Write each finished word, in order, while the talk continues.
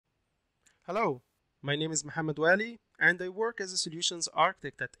Hello, my name is Mohammed Wali and I work as a solutions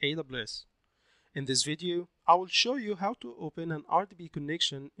architect at AWS. In this video, I will show you how to open an RDP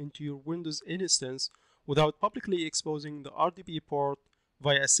connection into your Windows instance without publicly exposing the RDP port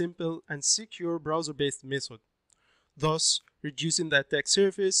via a simple and secure browser-based method, thus reducing the attack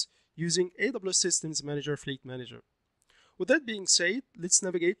surface using AWS Systems Manager Fleet Manager. With that being said, let's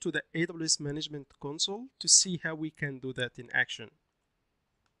navigate to the AWS Management Console to see how we can do that in action.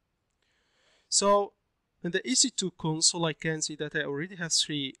 So in the EC2 console, I can see that I already have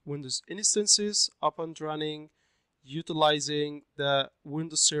 3 Windows instances up and running, utilizing the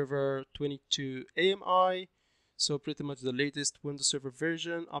Windows Server 22 AMI, so pretty much the latest Windows Server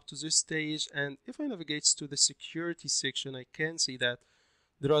version up to this stage. And if I navigate to the security section, I can see that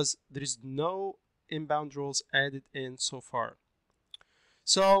there is no inbound roles added in so far.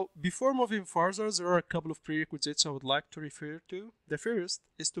 So before moving further, there are a couple of prerequisites I would like to refer to. The first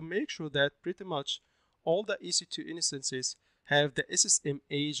is to make sure that pretty much all the EC2 instances have the SSM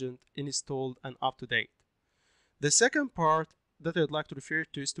agent installed and up to date. The second part that I'd like to refer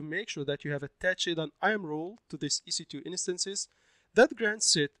to is to make sure that you have attached an IAM role to these EC2 instances that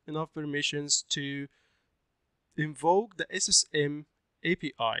grants it enough permissions to invoke the SSM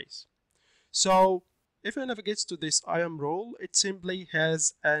APIs. So if I navigate to this IAM role, it simply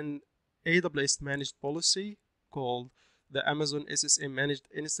has an AWS managed policy called the Amazon SSM Managed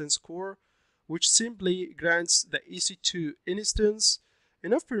Instance Core, which simply grants the EC2 instance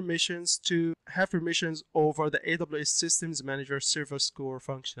enough permissions to have permissions over the AWS Systems Manager Service Core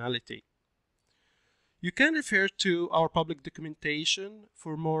functionality. You can refer to our public documentation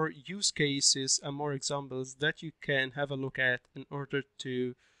for more use cases and more examples that you can have a look at in order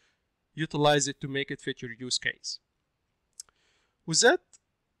to utilize it to make it fit your use case. With that,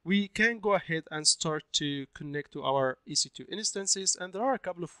 we can go ahead and start to connect to our EC2 instances, and there are a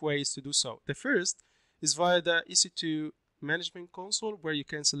couple of ways to do so. The first is via the EC2 Management Console, where you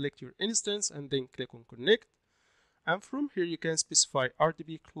can select your instance and then click on Connect. And from here, you can specify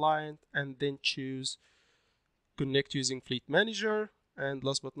RDP client and then choose Connect using Fleet Manager. And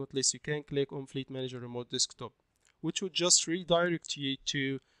last but not least, you can click on Fleet Manager Remote Desktop, which will just redirect you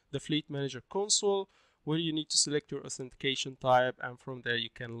to the Fleet Manager console, where you need to select your authentication type, and from there you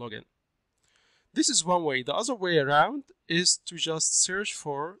can log in. This is one way. The other way around is to just search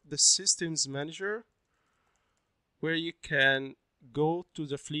for the Systems Manager, where you can go to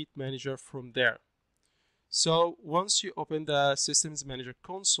the Fleet Manager from there. So once you open the Systems Manager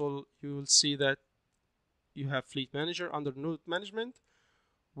console, you will see that you have Fleet Manager under Node Management,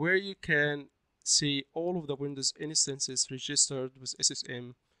 where you can see all of the Windows instances registered with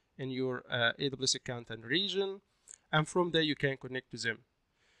SSM in your AWS account and region, and from there you can connect to them.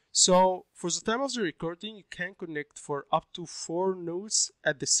 So for the time of the recording, you can connect for up to 4 nodes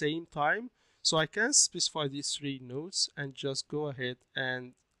at the same time. So I can specify these 3 nodes and just go ahead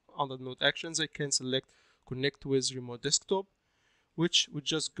and under node actions, I can select connect with remote desktop, which would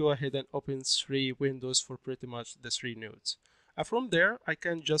just go ahead and open 3 windows for pretty much the 3 nodes. And from there, I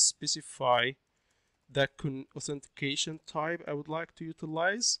can just specify the authentication type I would like to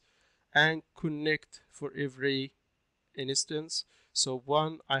utilize and connect for every instance. So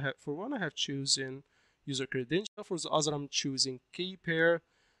for one I have chosen user credential, for the other I'm choosing key pair,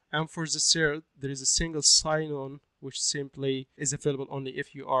 and for the third there is a single sign-on, which simply is available only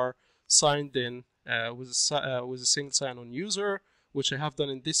if you are signed in with a single sign-on user, which I have done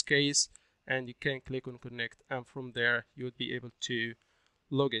in this case. And you can click on connect, and from there you would be able to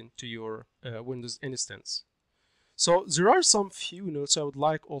log into your Windows instance. So there are some few notes I would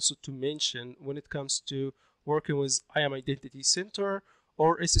like also to mention when it comes to working with IAM Identity Center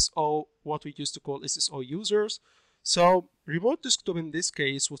or SSO, what we used to call SSO users. So Remote Desktop in this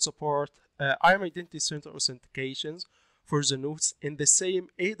case would support IAM Identity Center authentications for the nodes in the same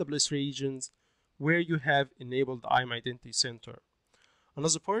AWS regions where you have enabled IAM Identity Center.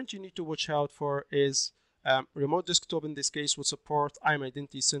 Another point you need to watch out for is Remote Desktop in this case will support IAM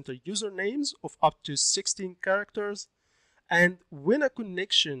Identity Center usernames of up to 16 characters. And when a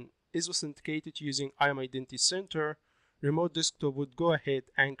connection is authenticated using IAM Identity Center, Remote Desktop would go ahead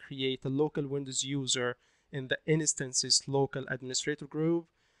and create a local Windows user in the instance's local administrator group.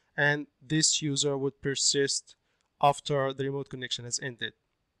 And this user would persist after the remote connection has ended.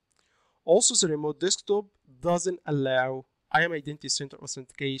 Also, the Remote Desktop doesn't allow IAM Identity Center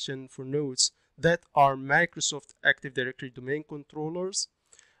authentication for nodes that are Microsoft Active Directory domain controllers.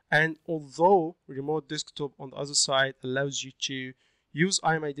 And although Remote Desktop on the other side allows you to use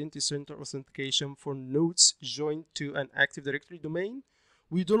IAM Identity Center authentication for nodes joined to an Active Directory domain,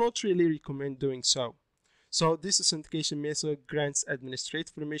 we do not really recommend doing so. So this authentication method grants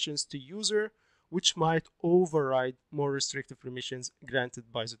administrative permissions to user, which might override more restrictive permissions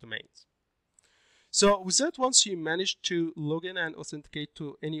granted by the domains. So with that, once you manage to log in and authenticate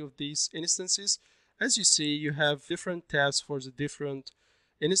to any of these instances, as you see, you have different tabs for the different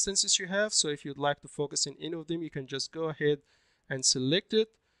instances you have. So if you'd like to focus on any of them, you can just go ahead and select it.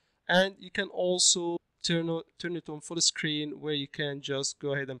 And you can also turn it on full screen, where you can just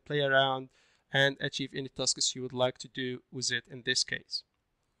go ahead and play around and achieve any tasks you would like to do with it in this case.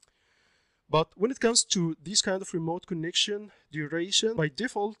 But when it comes to this kind of remote connection duration, by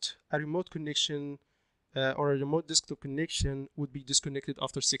default, a remote connection or a remote desktop connection would be disconnected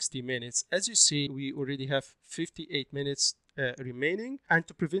after 60 minutes. As you see, we already have 58 minutes remaining. And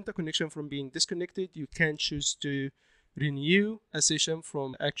to prevent a connection from being disconnected, you can choose to renew a session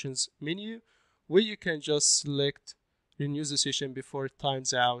from Actions menu, where you can just select Renew the session before it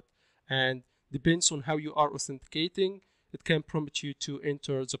times out. And depends on how you are authenticating, it can prompt you to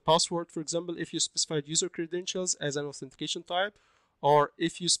enter the password, for example, if you specified user credentials as an authentication type, or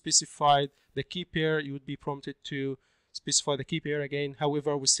if you specified the key pair, you would be prompted to specify the key pair again.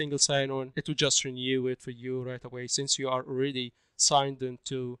 However, with single sign-on, it will just renew it for you right away, since you are already signed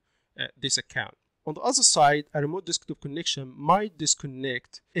into this account. On the other side, a remote desktop connection might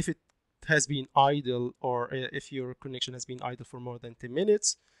disconnect if it has been idle, or if your connection has been idle for more than 10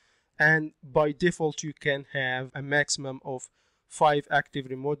 minutes. And by default, you can have a maximum of 5 active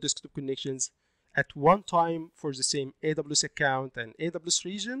remote desktop connections at one time for the same AWS account and AWS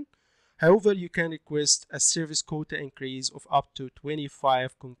region. However, you can request a service quota increase of up to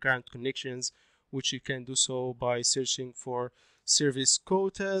 25 concurrent connections, which you can do so by searching for service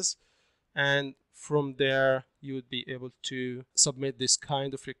quotas. And from there, you would be able to submit this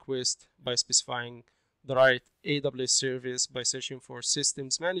kind of request by specifying the right AWS service by searching for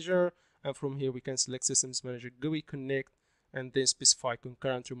Systems Manager, and from here we can select Systems Manager GUI Connect, and then specify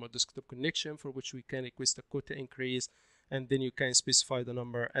concurrent remote desktop connection, for which we can request a quota increase, and then you can specify the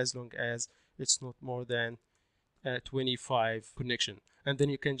number as long as it's not more than 25 connection. And then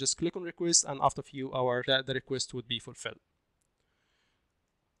you can just click on request, and after a few hours the request would be fulfilled.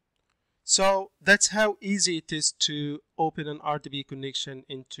 So that's how easy it is to open an RDP connection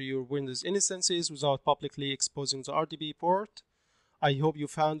into your Windows instances without publicly exposing the RDP port. I hope you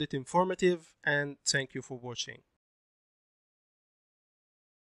found it informative, and thank you for watching.